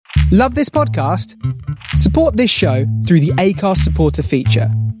Love this podcast? Support this show through the Acast supporter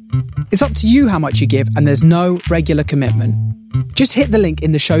feature. It's up to you how much you give, and there's no regular commitment. Just hit the link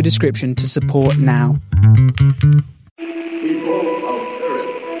in the show description to support now. People of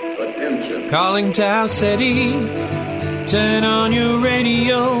Earth, attention. Calling Tau City, turn on your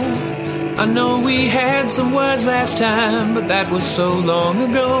radio. I know we had some words last time, but that was so long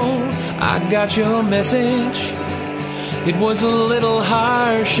ago. I got your message. It was a little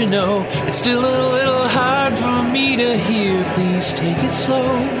harsh, you know. It's still a little hard for me to hear. Please take it slow.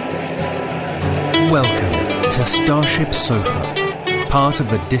 Welcome to StarShipSofa, part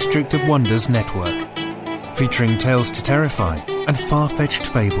of the District of Wonders network, featuring tales to terrify and far-fetched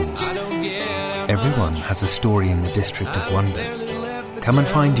fables. Everyone has a story in the District of Wonders. Come and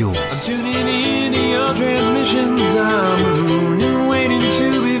find yours. I'm tuning in to your transmissions. I'm marooned and waiting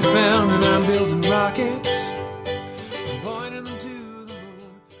to be found, and I'm building rockets.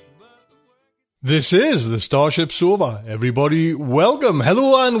 This is the StarShipSofa. Everybody, welcome,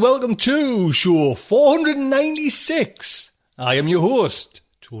 hello and welcome to show 496. I am your host,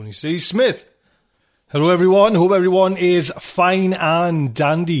 Tony C. Smith. Hello everyone, hope everyone is fine and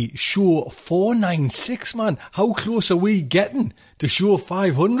dandy. Show 496, man. How close are we getting to show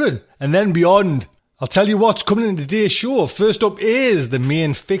 500 and then beyond? I'll tell you what's coming in today's show. First up is the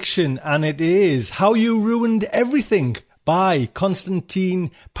main fiction, and it is How You Ruined Everything by Konstantine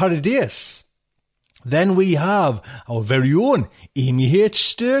Paradias. Then we have our very own Amy H.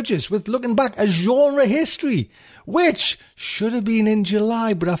 Sturgis with Looking Back at Genre History, which should have been in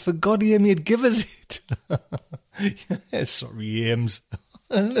July, but I forgot Amy had give us it. Yeah, sorry, Ames.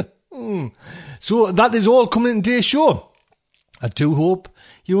 So that is all coming in today's show. I do hope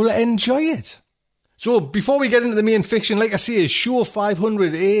you will enjoy it. So before we get into the main fiction, like I say, show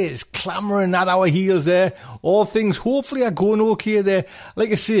 500 is clamouring at our heels there. All things hopefully are going okay there. Like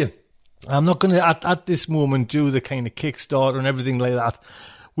I say, I'm not going to, at this moment, do the kind of Kickstarter and everything like that.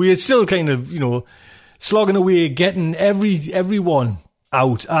 We're still kind of, slogging away, getting everyone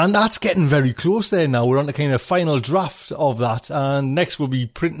out. And that's getting very close there now. We're on the kind of final draft of that. And next we'll be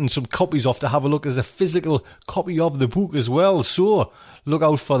printing some copies off to have a look as a physical copy of the book as well. So look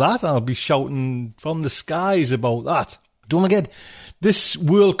out for that. I'll be shouting from the skies about that. Don't forget, this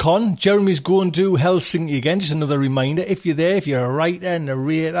Worldcon, Jeremy's going to Helsinki again. Just another reminder, if you're there, if you're a writer,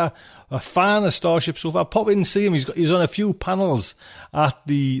 narrator, a fan of StarShipSofa, pop in and see him. He's on a few panels at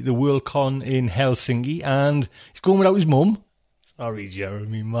the Worldcon in Helsinki, and he's going without his mum. Sorry,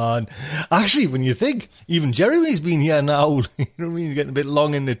 Jeremy, man. Actually, when you think, even Jeremy's been here now. You know what I mean? He's getting a bit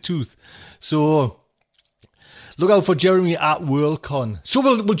long in the tooth. So look out for Jeremy at Worldcon. So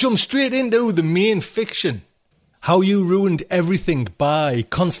we'll jump straight into the main fiction. How You Ruined Everything by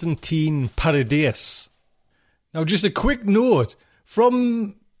Konstantine Paradias. Now, just a quick note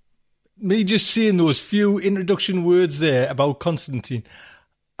from me just saying those few introduction words there about Konstantine.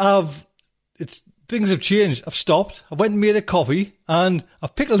 Things have changed. I've stopped. I went and made a coffee and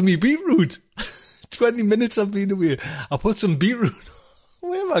I've pickled me beetroot. 20 minutes I've been away. I put some beetroot.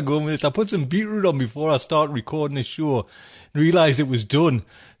 Where am I going with this? I put some beetroot on before I start recording the show and realised it was done.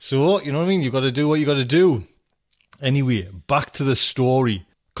 So, you know what I mean? You've got to do what you got to do. Anyway, back to the story.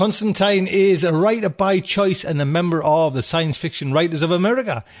 Konstantine is a writer by choice and a member of the Science Fiction Writers of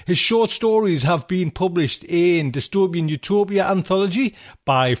America. His short stories have been published in Dystopian Utopia Anthology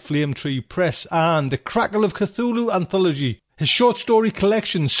by Flame Tree Press and the Crackle of Cthulhu Anthology. His short story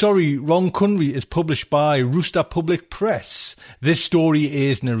collection, Sorry, Wrong Country, is published by Rooster Public Press. This story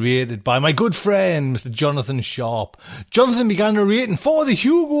is narrated by my good friend, Mr. Jonathan Sharp. Jonathan began narrating for the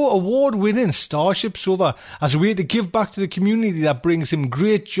Hugo Award-winning StarShipSofa as a way to give back to the community that brings him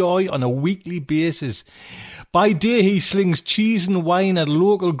great joy on a weekly basis. By day, he slings cheese and wine at a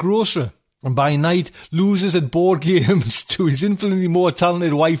local grocery, and by night loses at board games to his infinitely more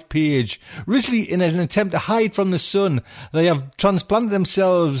talented wife Paige. Recently, in an attempt to hide from the sun, they have transplanted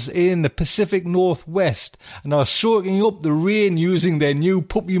themselves in the Pacific Northwest and are soaking up the rain using their new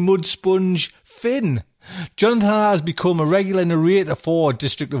puppy mud sponge, Finn. Jonathan has become a regular narrator for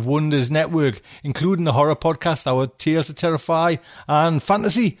District of Wonders Network, including the horror podcast Our Tales to Terrify and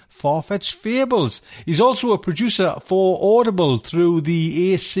fantasy Far-Fetched Fables. He's also a producer for Audible through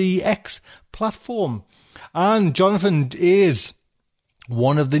the ACX platform. And Jonathan is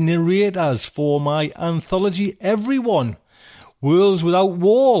one of the narrators for my anthology Everyone, Worlds Without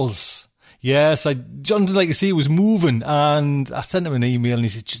Walls. Yes, Jonathan, like I say, was moving, and I sent him an email, and he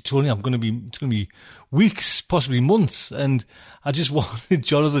said, "Tony, it's going to be weeks, possibly months," and I just wanted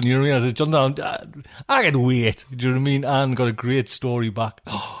Jonathan. You know what I mean? I said, "Jonathan, I can wait." Do you know what I mean? And got a great story back.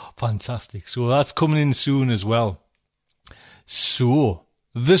 Oh, fantastic! So that's coming in soon as well. So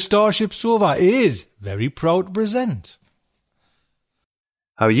the StarShipSofa is very proud to present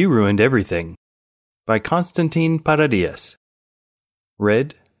How You Ruined Everything by Konstantine Paradias.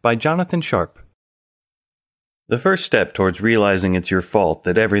 Read by Jonathan Sharp. The first step towards realizing it's your fault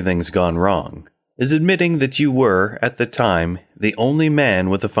that everything's gone wrong is admitting that you were, at the time, the only man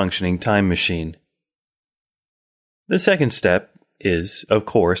with a functioning time machine. The second step is, of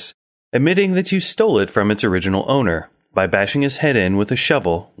course, admitting that you stole it from its original owner by bashing his head in with a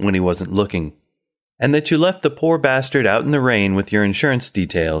shovel when he wasn't looking, and that you left the poor bastard out in the rain with your insurance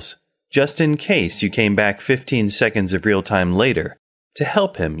details, just in case you came back 15 seconds of real time later to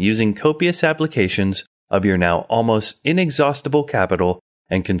help him using copious applications of your now almost inexhaustible capital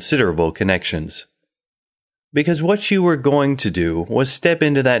and considerable connections. Because what you were going to do was step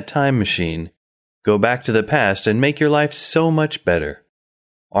into that time machine, go back to the past, and make your life so much better.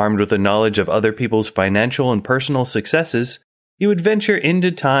 Armed with the knowledge of other people's financial and personal successes, you would venture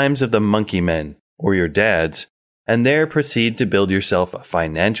into times of the monkey men, or your dads, and there proceed to build yourself a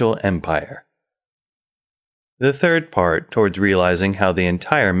financial empire. The third part towards realizing how the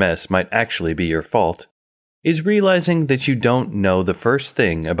entire mess might actually be your fault is realizing that you don't know the first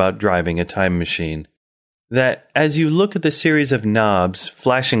thing about driving a time machine. That as you look at the series of knobs,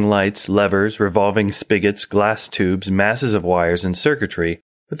 flashing lights, levers, revolving spigots, glass tubes, masses of wires, and circuitry,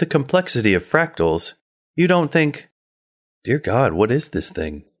 with the complexity of fractals, you don't think, "Dear God, what is this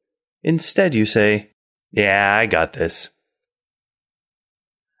thing?" Instead you say, "Yeah, I got this."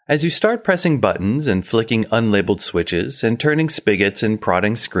 As you start pressing buttons and flicking unlabeled switches and turning spigots and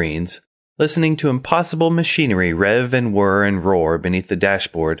prodding screens, listening to impossible machinery rev and whir and roar beneath the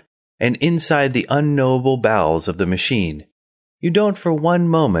dashboard and inside the unknowable bowels of the machine, you don't for one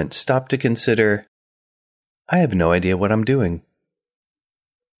moment stop to consider, "I have no idea what I'm doing."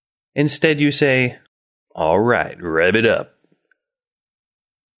 Instead you say, "All right, rev it up."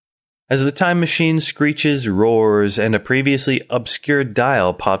 As the time machine screeches, roars, and a previously obscured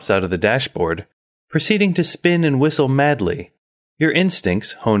dial pops out of the dashboard, proceeding to spin and whistle madly, your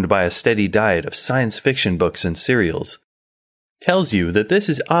instincts, honed by a steady diet of science fiction books and serials, tells you that this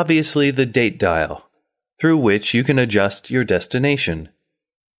is obviously the date dial, through which you can adjust your destination.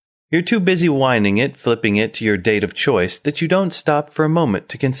 You're too busy winding it, flipping it to your date of choice, that you don't stop for a moment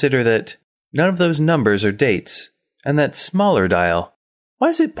to consider that none of those numbers are dates, and that smaller dial, why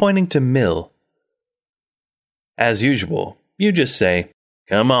is it pointing to mill? As usual, you just say,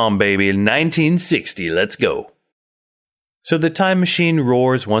 "Come on, baby, 1960, let's go." So the time machine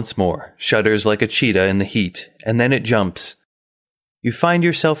roars once more, shudders like a cheetah in the heat, and then it jumps. You find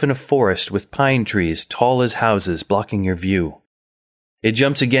yourself in a forest with pine trees tall as houses blocking your view. It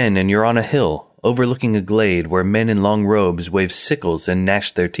jumps again and you're on a hill, overlooking a glade where men in long robes wave sickles and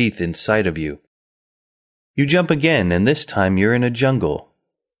gnash their teeth in sight of you. You jump again and this time you're in a jungle.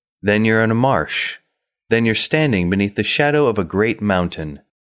 Then you're in a marsh. Then you're standing beneath the shadow of a great mountain.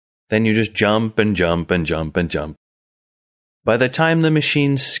 Then you just jump and jump and jump and jump. By the time the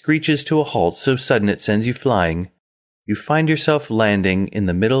machine screeches to a halt so sudden it sends you flying, you find yourself landing in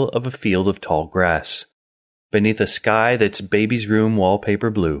the middle of a field of tall grass, beneath a sky that's baby's room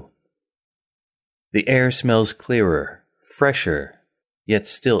wallpaper blue. The air smells clearer, fresher, yet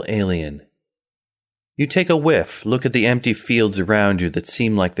still alien. You take a whiff, look at the empty fields around you that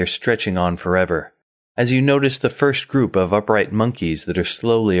seem like they're stretching on forever, as you notice the first group of upright monkeys that are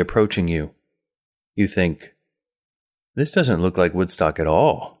slowly approaching you. You think, "This doesn't look like Woodstock at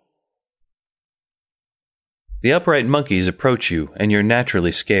all." The upright monkeys approach you, and you're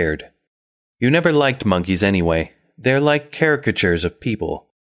naturally scared. You never liked monkeys anyway. They're like caricatures of people,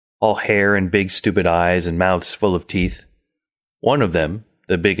 all hair and big stupid eyes and mouths full of teeth. One of them,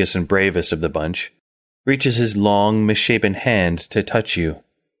 the biggest and bravest of the bunch, reaches his long, misshapen hand to touch you.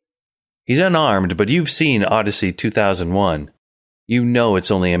 He's unarmed, but you've seen Odyssey 2001. You know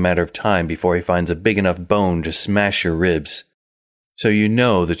it's only a matter of time before he finds a big enough bone to smash your ribs. So you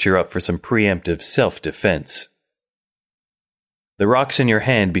know that you're up for some preemptive self-defense. The rock's in your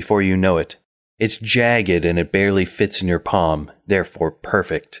hand before you know it. It's jagged and it barely fits in your palm, therefore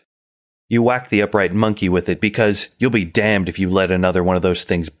perfect. You whack the upright monkey with it because you'll be damned if you let another one of those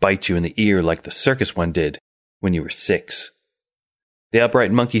things bite you in the ear like the circus one did when you were 6. The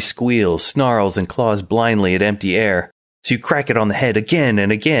upright monkey squeals, snarls, and claws blindly at empty air, so you crack it on the head again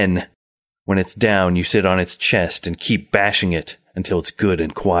and again. When it's down, you sit on its chest and keep bashing it until it's good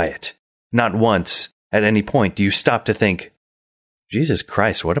and quiet. Not once, at any point, do you stop to think, "Jesus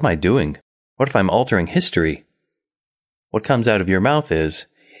Christ, what am I doing? What if I'm altering history?" What comes out of your mouth is,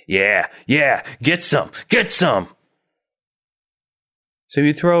 Yeah, get some! So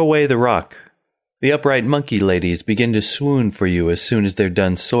you throw away the rock, The upright monkey ladies begin to swoon for you as soon as they're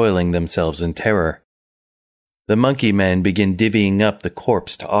done soiling themselves in terror. The monkey men begin divvying up the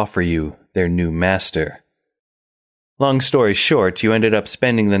corpse to offer you their new master. Long story short, you ended up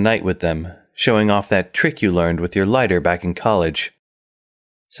spending the night with them, showing off that trick you learned with your lighter back in college.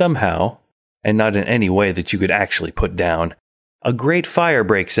 Somehow, and not in any way that you could actually put down, a great fire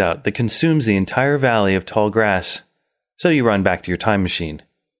breaks out that consumes the entire valley of tall grass. So you run back to your time machine.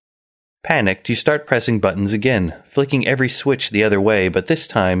 Panicked, you start pressing buttons again, flicking every switch the other way, but this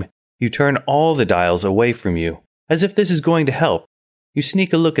time, you turn all the dials away from you, as if this is going to help. You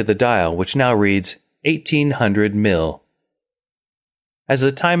sneak a look at the dial, which now reads 1800 mil. As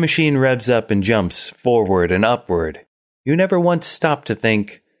the time machine revs up and jumps forward and upward, you never once stop to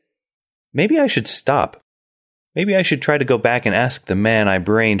think, maybe I should stop. Maybe I should try to go back and ask the man I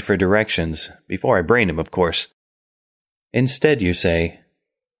brained for directions, before I brained him, of course. Instead, you say,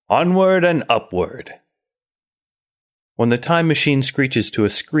 onward and upward. When the time machine screeches to a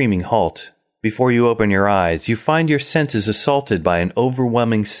screaming halt, before you open your eyes, you find your senses assaulted by an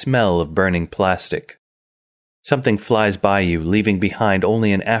overwhelming smell of burning plastic. Something flies by you, leaving behind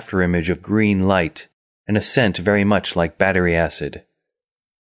only an afterimage of green light and a scent very much like battery acid.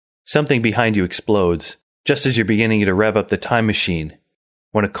 Something behind you explodes, just as you're beginning to rev up the time machine,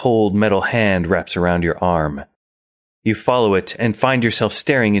 when a cold metal hand wraps around your arm. You follow it and find yourself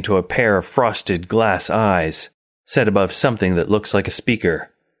staring into a pair of frosted glass eyes, set above something that looks like a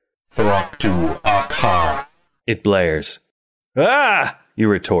speaker. Throck to a car. It blares. Ah! You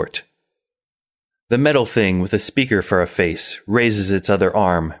retort. The metal thing with a speaker for a face raises its other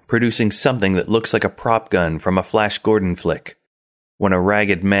arm, producing something that looks like a prop gun from a Flash Gordon flick, when a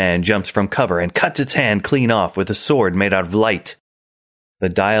ragged man jumps from cover and cuts its hand clean off with a sword made out of light. The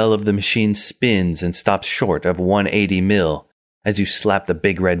dial of the machine spins and stops short of 180 mil as you slap the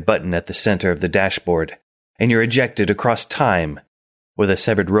big red button at the center of the dashboard, and you're ejected across time with a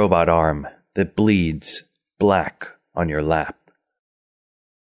severed robot arm that bleeds black on your lap.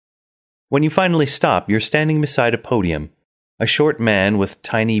 When you finally stop, you're standing beside a podium. A short man with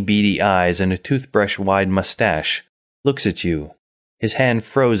tiny beady eyes and a toothbrush-wide mustache looks at you, his hand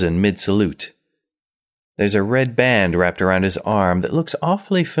frozen mid-salute. There's a red band wrapped around his arm that looks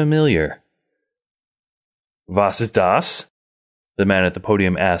awfully familiar. Was ist das? The man at the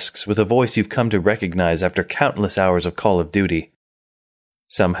podium asks, with a voice you've come to recognize after countless hours of Call of Duty.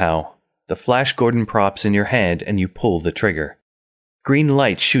 Somehow, the Flash Gordon props in your hand and you pull the trigger. Green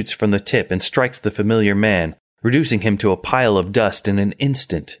light shoots from the tip and strikes the familiar man, reducing him to a pile of dust in an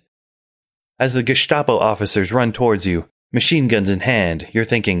instant. As the Gestapo officers run towards you, machine guns in hand, you're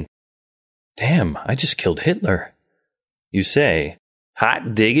thinking, damn, I just killed Hitler. You say,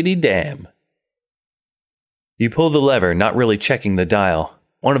 hot diggity damn. You pull the lever, not really checking the dial.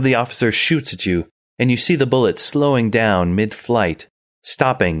 One of the officers shoots at you, and you see the bullet slowing down mid-flight,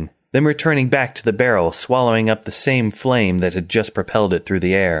 stopping, then returning back to the barrel, swallowing up the same flame that had just propelled it through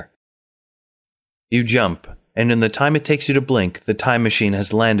the air. You jump, and in the time it takes you to blink, the time machine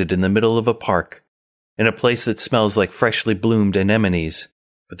has landed in the middle of a park, in a place that smells like freshly bloomed anemones,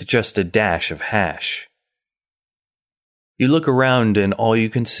 with just a dash of hash. You look around and all you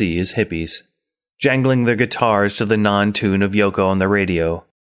can see is hippies, jangling their guitars to the non-tune of Yoko on the radio,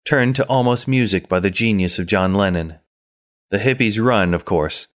 turned to almost music by the genius of John Lennon. The hippies run, of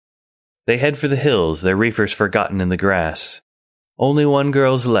course. They head for the hills, their reefers forgotten in the grass. Only one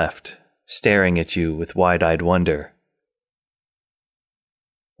girl's left, staring at you with wide-eyed wonder.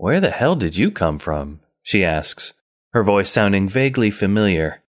 Where the hell did you come from? She asks, her voice sounding vaguely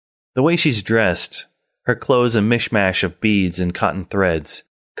familiar. The way she's dressed, her clothes a mishmash of beads and cotton threads,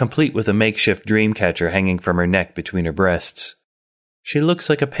 complete with a makeshift dream catcher hanging from her neck between her breasts. She looks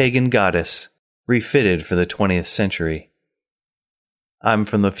like a pagan goddess, refitted for the 20th century. I'm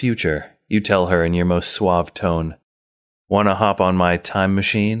from the future, you tell her in your most suave tone. Wanna hop on my time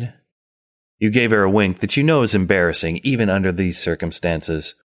machine? You gave her a wink that you know is embarrassing, even under these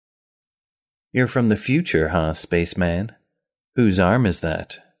circumstances. You're from the future, huh, spaceman? Whose arm is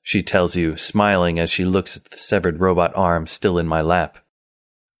that? She tells you, smiling as she looks at the severed robot arm still in my lap.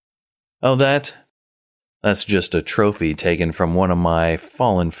 Oh, that's just a trophy taken from one of my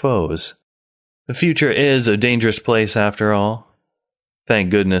fallen foes. The future is a dangerous place after all.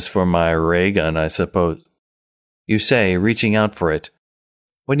 Thank goodness for my ray gun, I suppose. You say, reaching out for it,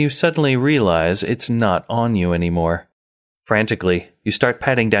 when you suddenly realize it's not on you anymore. Frantically, you start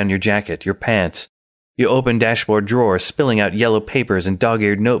patting down your jacket, your pants. You open dashboard drawers, spilling out yellow papers and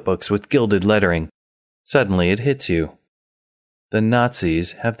dog-eared notebooks with gilded lettering. Suddenly it hits you. The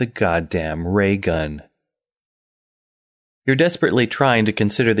Nazis have the goddamn ray gun. You're desperately trying to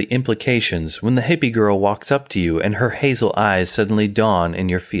consider the implications when the hippie girl walks up to you and her hazel eyes suddenly dawn in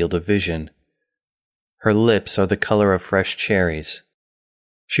your field of vision. Her lips are the color of fresh cherries.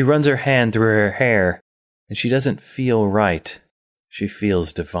 She runs her hand through her hair, and she doesn't feel right. She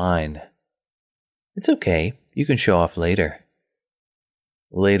feels divine. It's okay, you can show off later.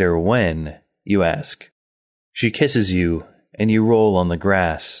 Later when, you ask. She kisses you, and you roll on the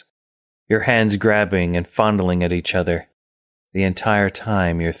grass, your hands grabbing and fondling at each other. The entire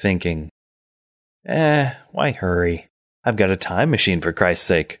time you're thinking, why hurry? I've got a time machine for Christ's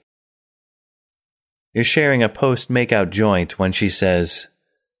sake. You're sharing a post-makeout joint when she says,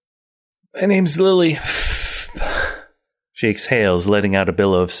 "My name's Lily." She exhales, letting out a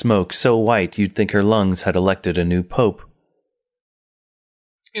billow of smoke so white you'd think her lungs had elected a new pope.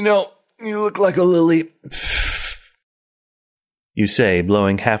 "You know, you look like a lily," you say,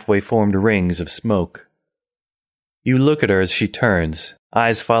 blowing halfway formed rings of smoke. You look at her as she turns,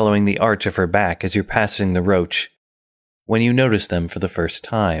 eyes following the arch of her back as you're passing the roach, when you notice them for the first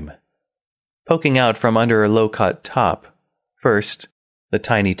time. Poking out from under her low-cut top, first, the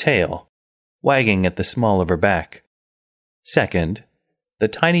tiny tail, wagging at the small of her back. Second, the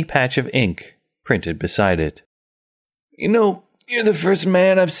tiny patch of ink printed beside it. "You know, you're the first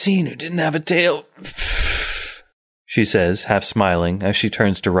man I've seen who didn't have a tail," she says, half smiling as she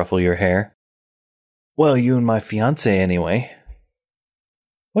turns to ruffle your hair. "Well, you and my fiancé, anyway."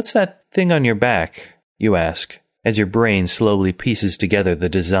 "What's that thing on your back?" you ask, as your brain slowly pieces together the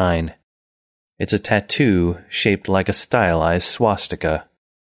design. It's a tattoo shaped like a stylized swastika.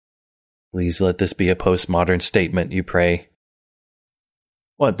 Please let this be a postmodern statement, you pray.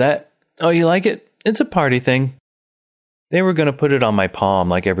 "What, that? Oh, you like it? It's a party thing." They were going to put it on my palm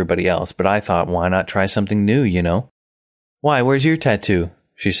like everybody else, but I thought, why not try something new, you know? "Why, where's your tattoo?"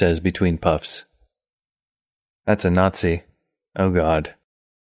 she says between puffs. "That's a Nazi. Oh, God."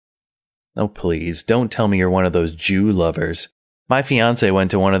 "Oh, please, don't tell me you're one of those Jew lovers. My fiancé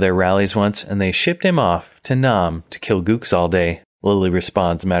went to one of their rallies once, and they shipped him off to Nam to kill gooks all day," Lily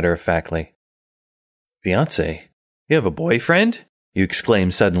responds matter-of-factly. "Fiancé? You have a boyfriend?" you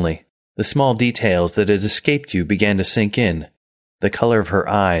exclaim suddenly. The small details that had escaped you began to sink in. The color of her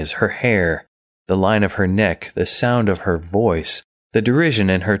eyes, her hair, the line of her neck, the sound of her voice, the derision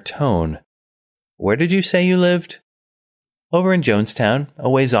in her tone. "Where did you say you lived?" "Over in Jonestown, a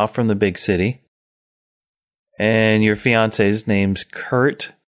ways off from the big city." "And your fiancé's name's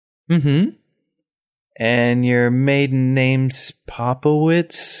Kurt?" "Mm-hmm." "And your maiden name's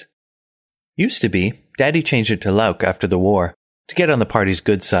Popowitz?" "Used to be. Daddy changed it to Lauk after the war. To get on the party's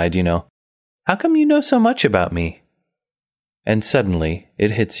good side, you know. How come you know so much about me?" And suddenly,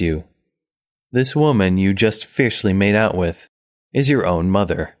 it hits you. This woman you just fiercely made out with is your own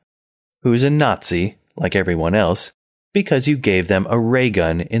mother, who's a Nazi, like everyone else, because you gave them a ray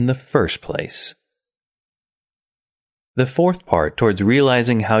gun in the first place. The fourth part towards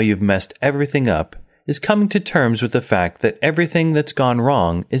realizing how you've messed everything up is coming to terms with the fact that everything that's gone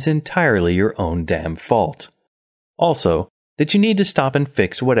wrong is entirely your own damn fault. Also, that you need to stop and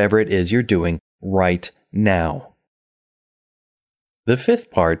fix whatever it is you're doing right now. The fifth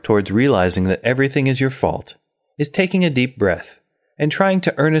part towards realizing that everything is your fault is taking a deep breath and trying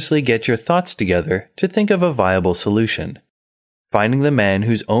to earnestly get your thoughts together to think of a viable solution. Finding the man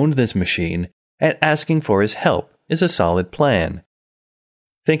who's owned this machine and asking for his help is a solid plan.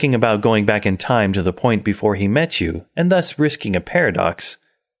 Thinking about going back in time to the point before he met you and thus risking a paradox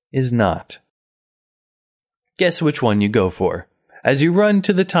is not. Guess which one you go for. As you run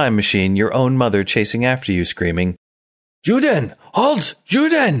to the time machine, your own mother chasing after you, screaming, "Juden! Halt!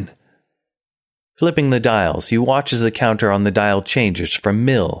 Juden!" Flipping the dials, you watch as the counter on the dial changes from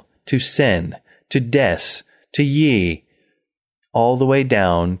mil to sen to des to ye, all the way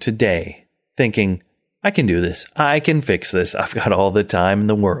down to day, thinking, "I can do this. I can fix this. I've got all the time in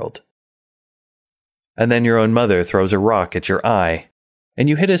the world." And then your own mother throws a rock at your eye, and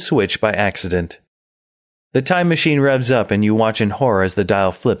you hit a switch by accident. The time machine revs up and you watch in horror as the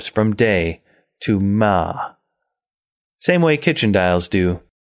dial flips from day to ma. Same way kitchen dials do,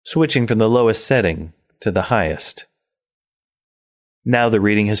 switching from the lowest setting to the highest. Now the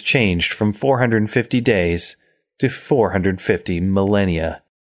reading has changed from 450 days to 450 millennia.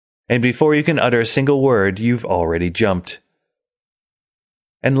 And before you can utter a single word, you've already jumped.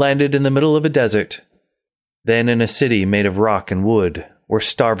 And landed in the middle of a desert, then in a city made of rock and wood, where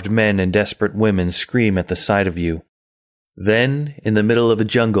starved men and desperate women scream at the sight of you. Then, in the middle of a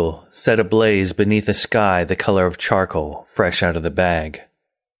jungle, set ablaze beneath a sky the color of charcoal, fresh out of the bag.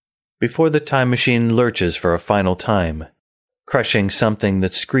 Before the time machine lurches for a final time, crushing something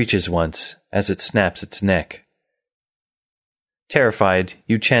that screeches once as it snaps its neck. Terrified,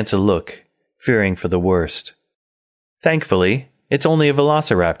 you chance a look, fearing for the worst. Thankfully, it's only a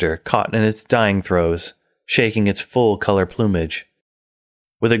velociraptor caught in its dying throes, shaking its full-color plumage.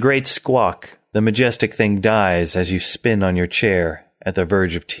 With a great squawk, the majestic thing dies as you spin on your chair at the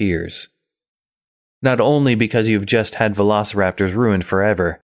verge of tears. Not only because you've just had velociraptors ruined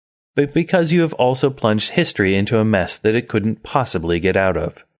forever, but because you have also plunged history into a mess that it couldn't possibly get out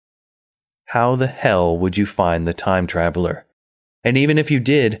of. How the hell would you find the time traveler? And even if you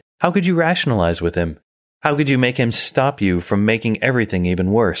did, how could you rationalize with him? How could you make him stop you from making everything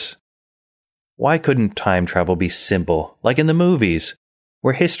even worse? Why couldn't time travel be simple, like in the movies,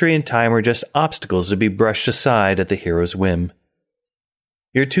 where history and time are just obstacles to be brushed aside at the hero's whim?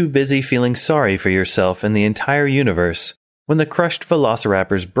 You're too busy feeling sorry for yourself and the entire universe when the crushed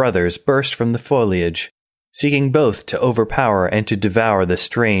velociraptor's brothers burst from the foliage, seeking both to overpower and to devour the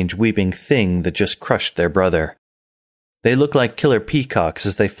strange weeping thing that just crushed their brother. They look like killer peacocks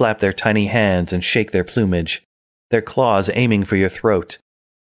as they flap their tiny hands and shake their plumage, their claws aiming for your throat.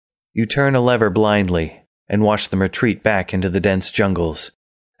 You turn a lever blindly and watch them retreat back into the dense jungles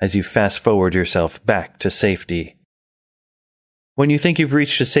as you fast-forward yourself back to safety. When you think you've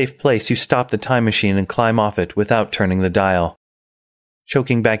reached a safe place, you stop the time machine and climb off it without turning the dial.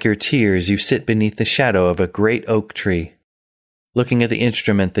 Choking back your tears, you sit beneath the shadow of a great oak tree, looking at the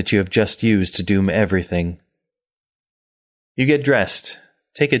instrument that you have just used to doom everything. You get dressed,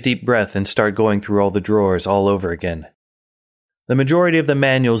 take a deep breath, and start going through all the drawers all over again. The majority of the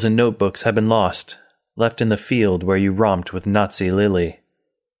manuals and notebooks have been lost, left in the field where you romped with Nazi Lily.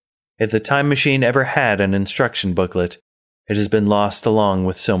 If the time machine ever had an instruction booklet, it has been lost along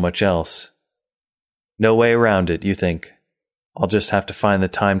with so much else. No way around it, you think. I'll just have to find the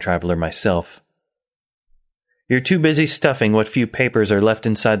time traveler myself. You're too busy stuffing what few papers are left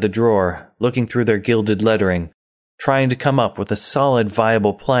inside the drawer, looking through their gilded lettering, trying to come up with a solid,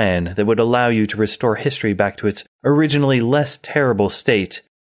 viable plan that would allow you to restore history back to its originally less terrible state,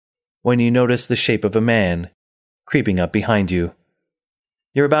 when you notice the shape of a man creeping up behind you.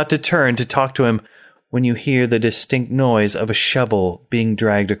 You're about to turn to talk to him when you hear the distinct noise of a shovel being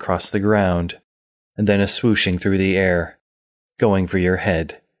dragged across the ground, and then a swooshing through the air, going for your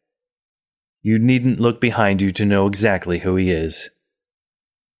head. You needn't look behind you to know exactly who he is.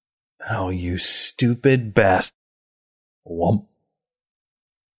 Oh, you stupid bastard. Whomp.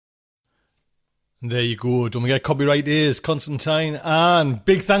 There you go. Don't forget, copyright is Konstantine. And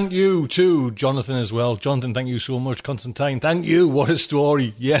big thank you to Jonathan as well. Jonathan, thank you so much. Konstantine, thank you. What a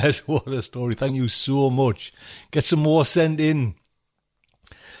story. Yes, what a story. Thank you so much. Get some more sent in.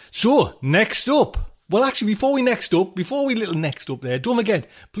 So, next up. Well, actually, before we next up there, don't forget,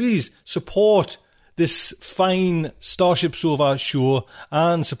 please support this fine StarShipSofa show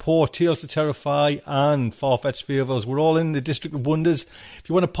and support Tales to Terrify and Far-Fetched Fables. We're all in the District of Wonders. If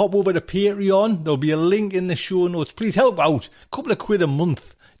you want to pop over to Patreon, there'll be a link in the show notes. Please help out. A couple of quid a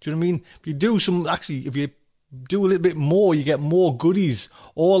month. Do you know what I mean? If you do if you do a little bit more, you get more goodies.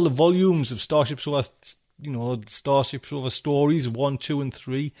 All the volumes of StarShipSofa, StarShipSofa stories 1, 2, and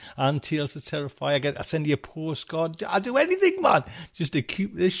 3, and Tales to Terrify. I send you a postcard. I do anything, man, just to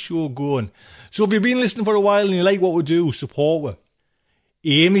keep this show going. So if you've been listening for a while and you like what we do, support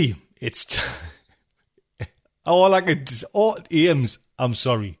we. Amy, it's Ames. I'm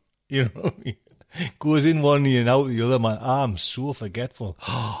sorry, you know, goes in one ear and out the other, man. I'm so forgetful.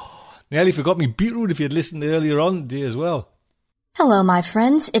 Nearly forgot me beetroot if you'd listened earlier on today as well. Hello, my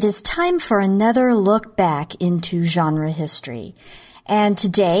friends. It is time for another look back into genre history. And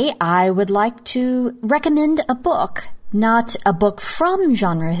today I would like to recommend a book, not a book from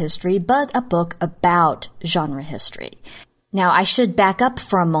genre history, but a book about genre history. Now, I should back up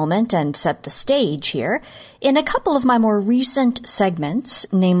for a moment and set the stage here. In a couple of my more recent segments,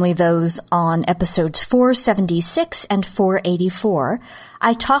 namely those on episodes 476 and 484,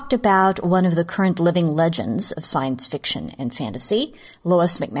 I talked about one of the current living legends of science fiction and fantasy,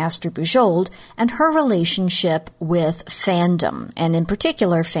 Lois McMaster Bujold, and her relationship with fandom, and in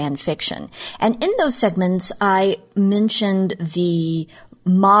particular fan fiction. And in those segments, I mentioned the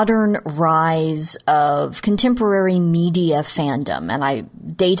modern rise of contemporary media fandom, and I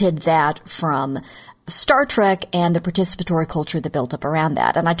dated that from Star Trek and the participatory culture that built up around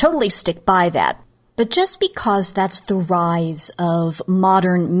that, and I totally stick by that. But just because that's the rise of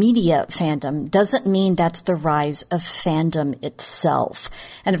modern media fandom doesn't mean that's the rise of fandom itself.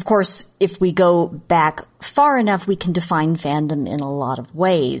 And of course, if we go back far enough, we can define fandom in a lot of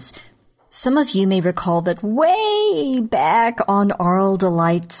ways. Some of you may recall that way back on Aural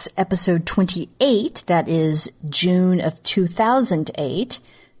Delight's episode 28, that is June of 2008,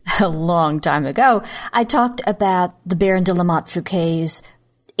 a long time ago, I talked about the Baron de la Motte Fouquet's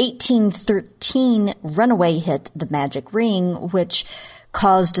 1813 runaway hit, The Magic Ring, which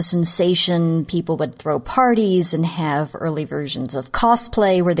caused a sensation. People would throw parties and have early versions of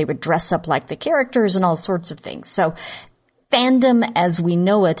cosplay where they would dress up like the characters and all sorts of things. So fandom as we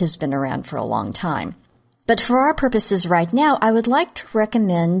know it has been around for a long time. But for our purposes right now, I would like to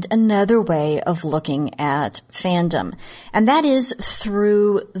recommend another way of looking at fandom, and that is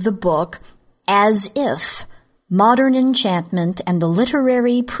through the book As If: Modern Enchantment and the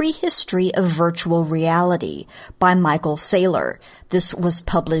Literary Prehistory of Virtual Reality by Michael Saylor. This was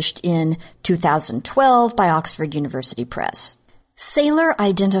published in 2012 by Oxford University Press. Saylor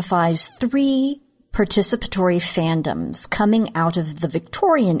identifies 3 participatory fandoms coming out of the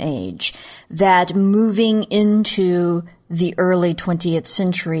Victorian age that, moving into the early 20th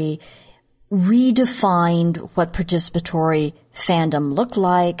century, redefined what participatory fandom looked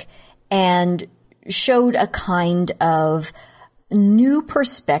like and showed a kind of new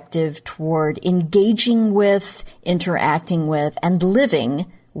perspective toward engaging with, interacting with, and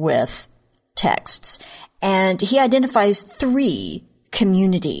living with texts. And he identifies 3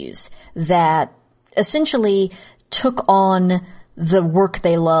 communities that essentially took on the work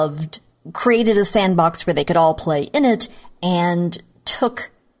they loved, created a sandbox where they could all play in it, and took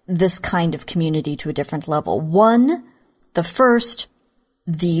this kind of community to a different level. One, the first,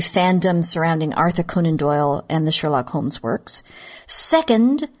 the fandom surrounding Arthur Conan Doyle and the Sherlock Holmes works.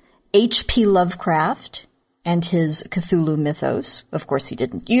 Second, H.P. Lovecraft and his Cthulhu mythos. Of course, he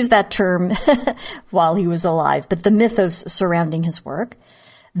didn't use that term while he was alive, but the mythos surrounding his work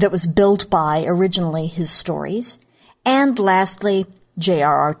that was built by, originally, his stories. And lastly,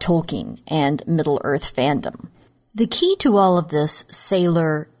 J.R.R. Tolkien and Middle-earth fandom. The key to all of this,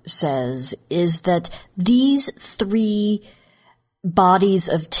 Saylor says, is that these 3 bodies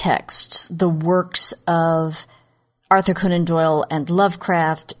of texts, the works of Arthur Conan Doyle and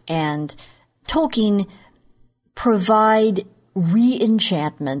Lovecraft and Tolkien, provide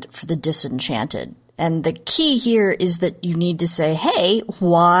re-enchantment for the disenchanted. And the key here is that you need to say, hey,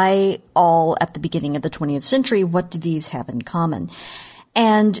 why all at the beginning of the 20th century? What do these have in common?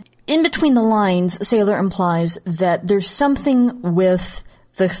 And in between the lines, Saylor implies that there's something with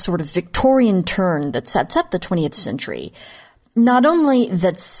the sort of Victorian turn that sets up the 20th century. Not only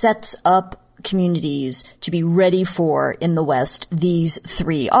that sets up communities to be ready for, in the West, these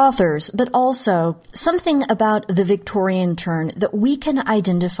 3 authors, but also something about the Victorian turn that we can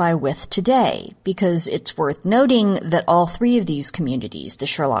identify with today, because it's worth noting that all 3 of these communities, the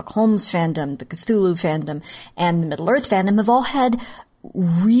Sherlock Holmes fandom, the Cthulhu fandom, and the Middle-earth fandom, have all had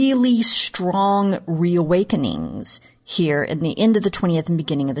really strong reawakenings here in the end of the 20th and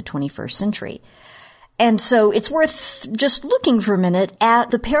beginning of the 21st century. And so it's worth just looking for a minute at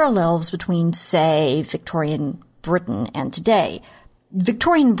the parallels between, say, Victorian Britain and today.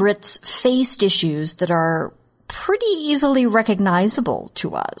 Victorian Brits faced issues that are pretty easily recognizable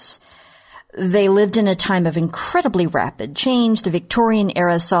to us. They lived in a time of incredibly rapid change. The Victorian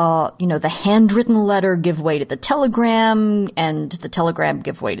era saw, the handwritten letter give way to the telegram, and the telegram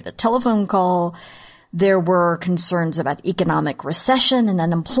give way to the telephone call. There were concerns about economic recession and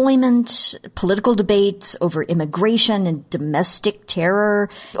unemployment, political debates over immigration and domestic terror,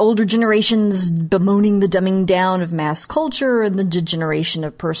 older generations bemoaning the dumbing down of mass culture and the degeneration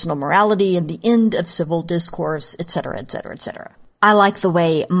of personal morality and the end of civil discourse, etc., etc., etc. I like the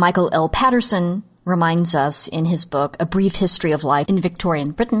way Michael L. Patterson reminds us in his book, A Brief History of Life in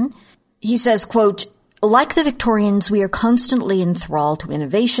Victorian Britain. He says, quote, "Like the Victorians, we are constantly enthralled to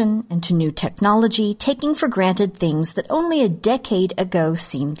innovation and to new technology, taking for granted things that only a decade ago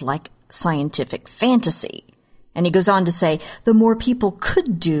seemed like scientific fantasy." And he goes on to say, the more people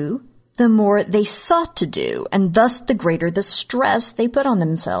could do, the more they sought to do, and thus the greater the stress they put on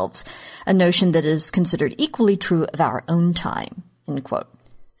themselves, a notion that is considered equally true of our own time, end quote.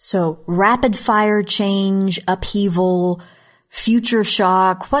 So rapid-fire change, upheaval, future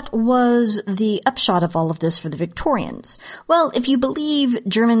shock. What was the upshot of all of this for the Victorians? Well, if you believe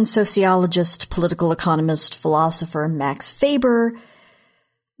German sociologist, political economist, philosopher Max Weber,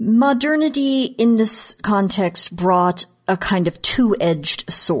 modernity in this context brought a kind of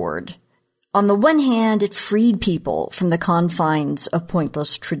two-edged sword. On the one hand, it freed people from the confines of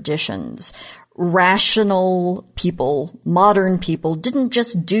pointless traditions. Rational people, modern people, didn't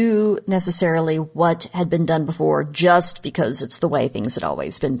just do necessarily what had been done before just because it's the way things had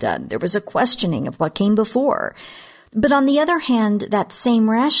always been done. There was a questioning of what came before. But on the other hand, that same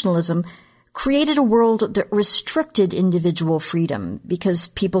rationalism created a world that restricted individual freedom because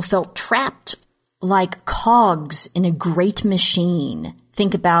people felt trapped like cogs in a great machine.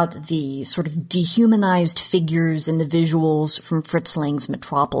 Think about the sort of dehumanized figures in the visuals from Fritz Lang's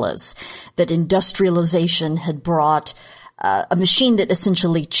Metropolis, that industrialization had brought a machine that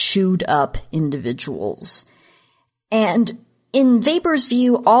essentially chewed up individuals. And in Weber's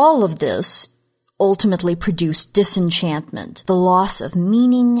view, all of this ultimately produced disenchantment, the loss of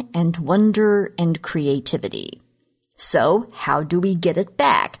meaning and wonder and creativity. So, how do we get it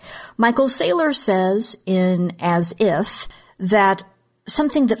back? Michael Saylor says in As If that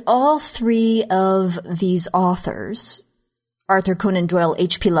something that all three of these authors, Arthur Conan Doyle,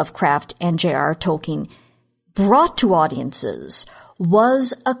 H.P. Lovecraft, and J.R.R. Tolkien, brought to audiences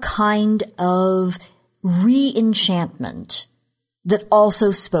was a kind of re-enchantment that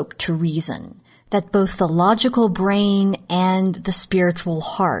also spoke to reason, that both the logical brain and the spiritual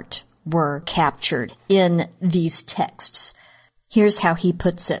heart were captured in these texts. Here's how he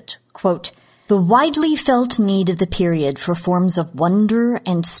puts it, quote, "The widely felt need of the period for forms of wonder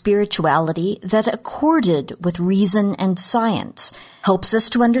and spirituality that accorded with reason and science helps us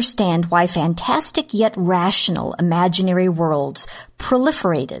to understand why fantastic yet rational imaginary worlds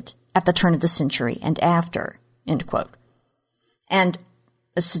proliferated at the turn of the century and after," end quote. And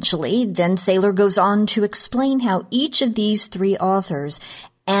essentially, then Saylor goes on to explain how each of these three authors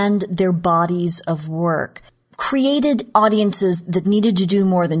and their bodies of work created audiences that needed to do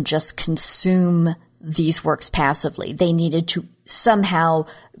more than just consume these works passively. They needed to somehow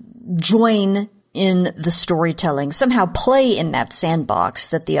join in the storytelling, somehow play in that sandbox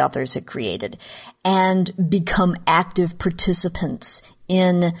that the authors had created, and become active participants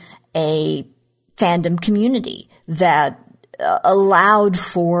in a fandom community that allowed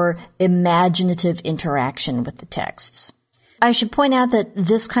for imaginative interaction with the texts. I should point out that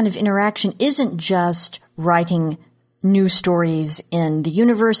this kind of interaction isn't just writing new stories in the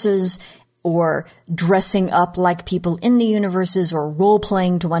universes or dressing up like people in the universes or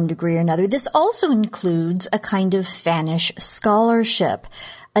role-playing to one degree or another. This also includes a kind of fanish scholarship,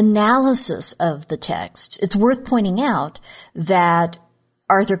 analysis of the text. It's worth pointing out that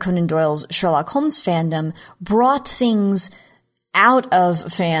Arthur Conan Doyle's Sherlock Holmes fandom brought things out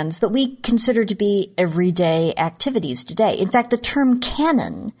of fans that we consider to be everyday activities today. In fact, the term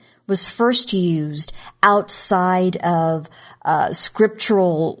canon was first used outside of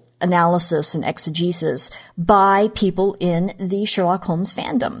scriptural analysis and exegesis by people in the Sherlock Holmes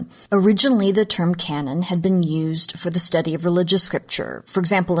fandom. Originally, the term canon had been used for the study of religious scripture. For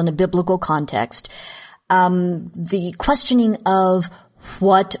example, in a biblical context, the questioning of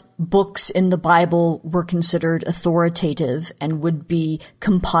what books in the Bible were considered authoritative and would be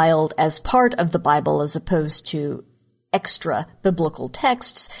compiled as part of the Bible as opposed to extra biblical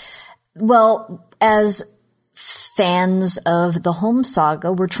texts. Well, as fans of the Holmes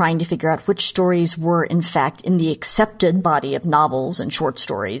saga were trying to figure out which stories were in fact in the accepted body of novels and short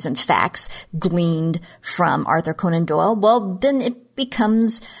stories and facts gleaned from Arthur Conan Doyle, well, then it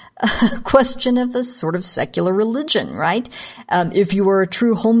becomes a question of a sort of secular religion, right? If you were a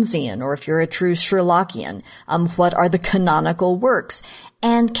true Holmesian or if you're a true Sherlockian, what are the canonical works?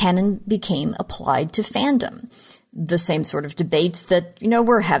 And canon became applied to fandom. The same sort of debates that,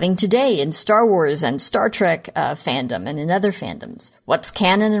 we're having today in Star Wars and Star Trek fandom and in other fandoms. What's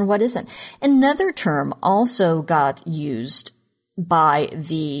canon and what isn't? Another term also got used by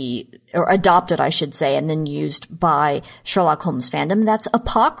or adopted, I should say, and then used by Sherlock Holmes fandom. That's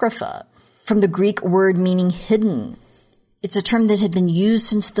apocrypha, from the Greek word meaning hidden. It's a term that had been used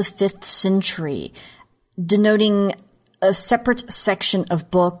since the 5th century, denoting a separate section of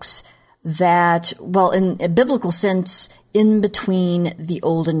books that, well, in a biblical sense, in between the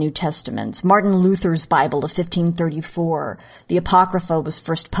Old and New Testaments. Martin Luther's Bible of 1534, the Apocrypha, was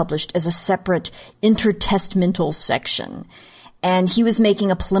first published as a separate intertestamental section. And he was making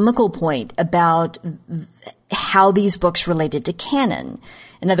a polemical point about how these books related to canon.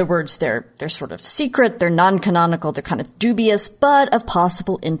 In other words, they're sort of secret, they're non-canonical, they're kind of dubious, but of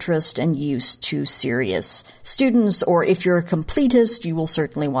possible interest and use to serious students, or if you're a completist, you will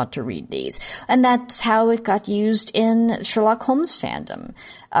certainly want to read these. And that's how it got used in Sherlock Holmes fandom,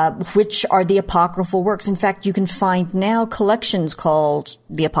 which are the apocryphal works. In fact, you can find now collections called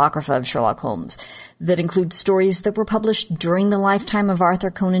the Apocrypha of Sherlock Holmes that include stories that were published during the lifetime of Arthur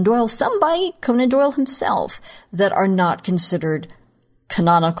Conan Doyle, some by Conan Doyle himself, that are not considered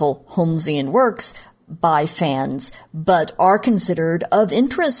canonical Holmesian works by fans, but are considered of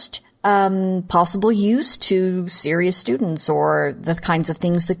interest, possible use to serious students, or the kinds of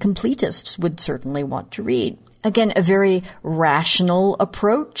things that completists would certainly want to read. Again, a very rational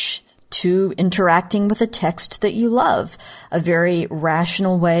approach to interacting with a text that you love, a very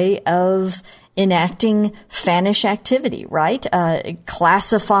rational way of enacting fanish activity, right?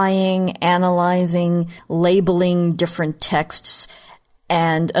 Classifying, analyzing, labeling different texts,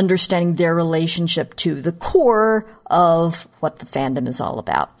 and understanding their relationship to the core of what the fandom is all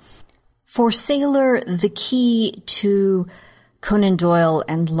about. For Saylor, the key to Conan Doyle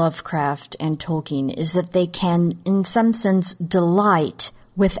and Lovecraft and Tolkien is that they can, in some sense, delight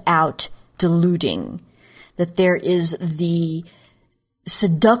without deluding. That there is the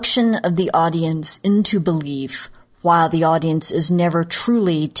seduction of the audience into belief, while the audience is never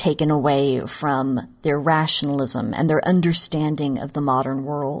truly taken away from their rationalism and their understanding of the modern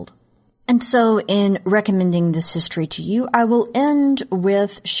world. And so in recommending this history to you, I will end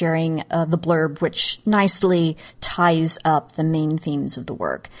with sharing the blurb, which nicely ties up the main themes of the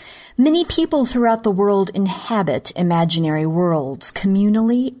work. Many people throughout the world inhabit imaginary worlds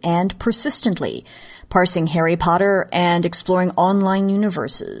communally and persistently, parsing Harry Potter and exploring online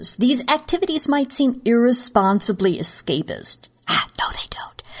universes. These activities might seem irresponsibly escapist. No, they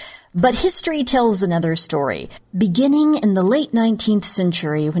don't. But history tells another story. Beginning in the late 19th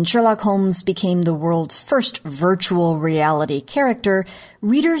century, when Sherlock Holmes became the world's first virtual reality character,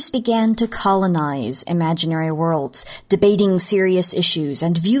 readers began to colonize imaginary worlds, debating serious issues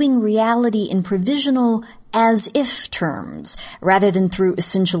and viewing reality in provisional as-if terms, rather than through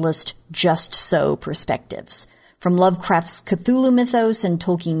essentialist just-so perspectives. From Lovecraft's Cthulhu mythos and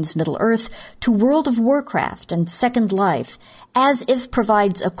Tolkien's Middle-earth to World of Warcraft and Second Life, As If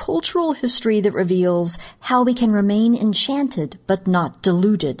provides a cultural history that reveals how we can remain enchanted but not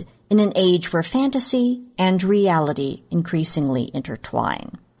deluded in an age where fantasy and reality increasingly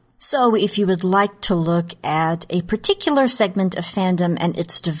intertwine. So if you would like to look at a particular segment of fandom and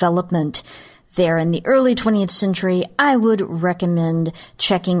its development there in the early 20th century, I would recommend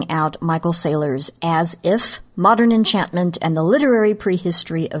checking out Michael Saylor's As If, Modern Enchantment, and the Literary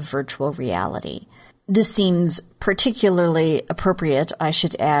Prehistory of Virtual Reality. This seems particularly appropriate, I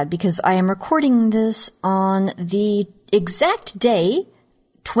should add, because I am recording this on the exact day,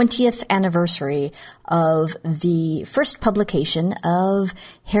 20th anniversary of the first publication of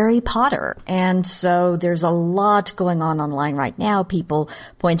Harry Potter. And so there's a lot going on online right now, people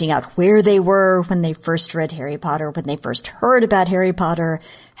pointing out where they were when they first read Harry Potter, when they first heard about Harry Potter,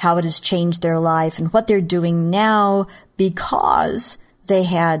 how it has changed their life, and what they're doing now because they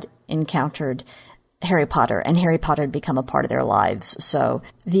had encountered Harry Potter, and Harry Potter had become a part of their lives. So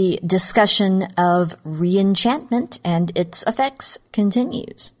the discussion of re-enchantment and its effects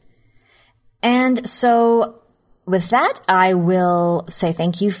continues. And so with that, I will say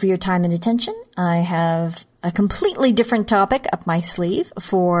thank you for your time and attention. I have a completely different topic up my sleeve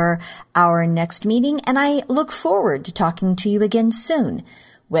for our next meeting, and I look forward to talking to you again soon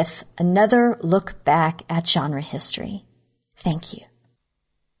with another look back at genre history. Thank you.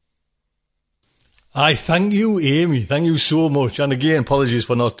 I thank you, Amy. Thank you so much. And again, apologies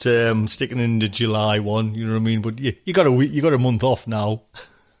for not sticking in the July one. You know what I mean? But you got a week, you got a month off now.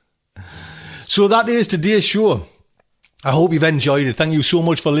 So that is today's show. I hope you've enjoyed it. Thank you so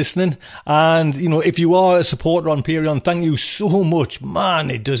much for listening. And, you know, if you are a supporter on Patreon, thank you so much. Man,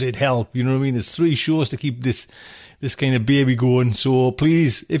 it help. You know what I mean? There's 3 shows to keep this kind of baby going. So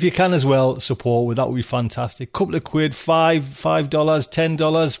please, if you can as well, support with that would be fantastic. Couple of quid, $5, $10,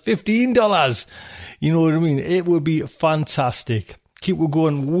 $15. You know what I mean? It would be fantastic. Keep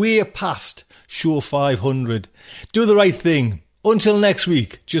going way past show 500. Do the right thing. Until next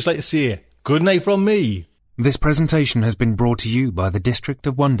week, just like to say, good night from me. This presentation has been brought to you by the District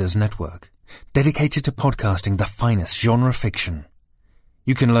of Wonders Network, dedicated to podcasting the finest genre fiction.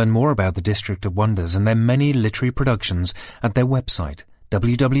 You can learn more about the District of Wonders and their many literary productions at their website,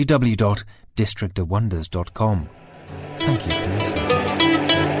 www.districtofwonders.com. Thank you for listening.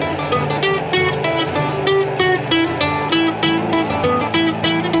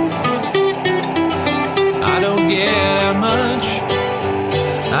 I don't get out much.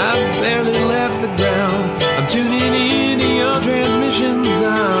 I've barely left the ground. I'm tuning into your transmissions.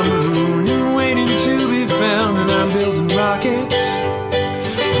 I'm marooned and waiting to be found. And I'm building rockets,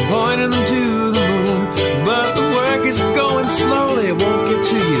 pointing them to the moon. But the work is going slowly. It won't get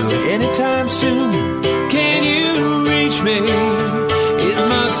to you anytime soon. Can you reach me? Is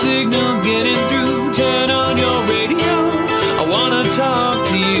my signal getting through? Turn on your radio. I want to talk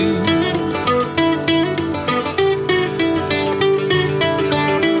to you.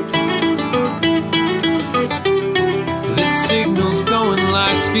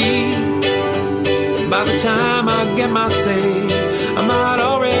 Speed. By the time I get my say, I might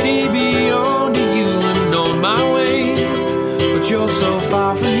already be on to you and on my way. But you're so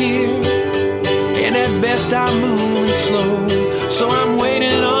far from here, and at best I'm moving slow. So I'm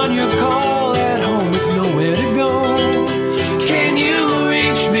waiting on your call.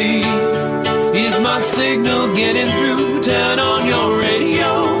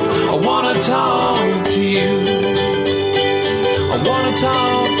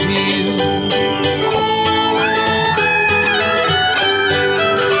 to you.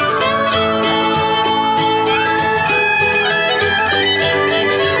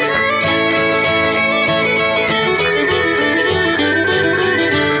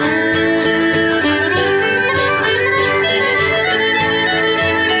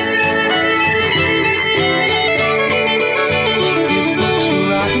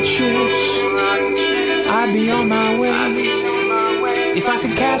 I'd be on my way. If I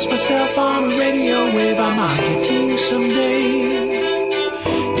could cast myself on a radio wave, I might get to you someday.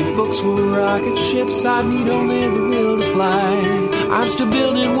 If books were rocket ships, I'd need only the will to fly. I'm still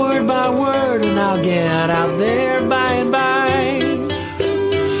building word by word, and I'll get out there by and by.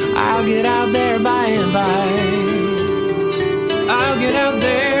 I'll get out there by and by. I'll get out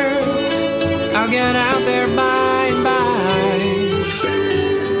there. I'll get out there by and by.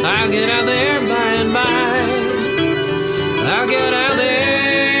 I'll get out there by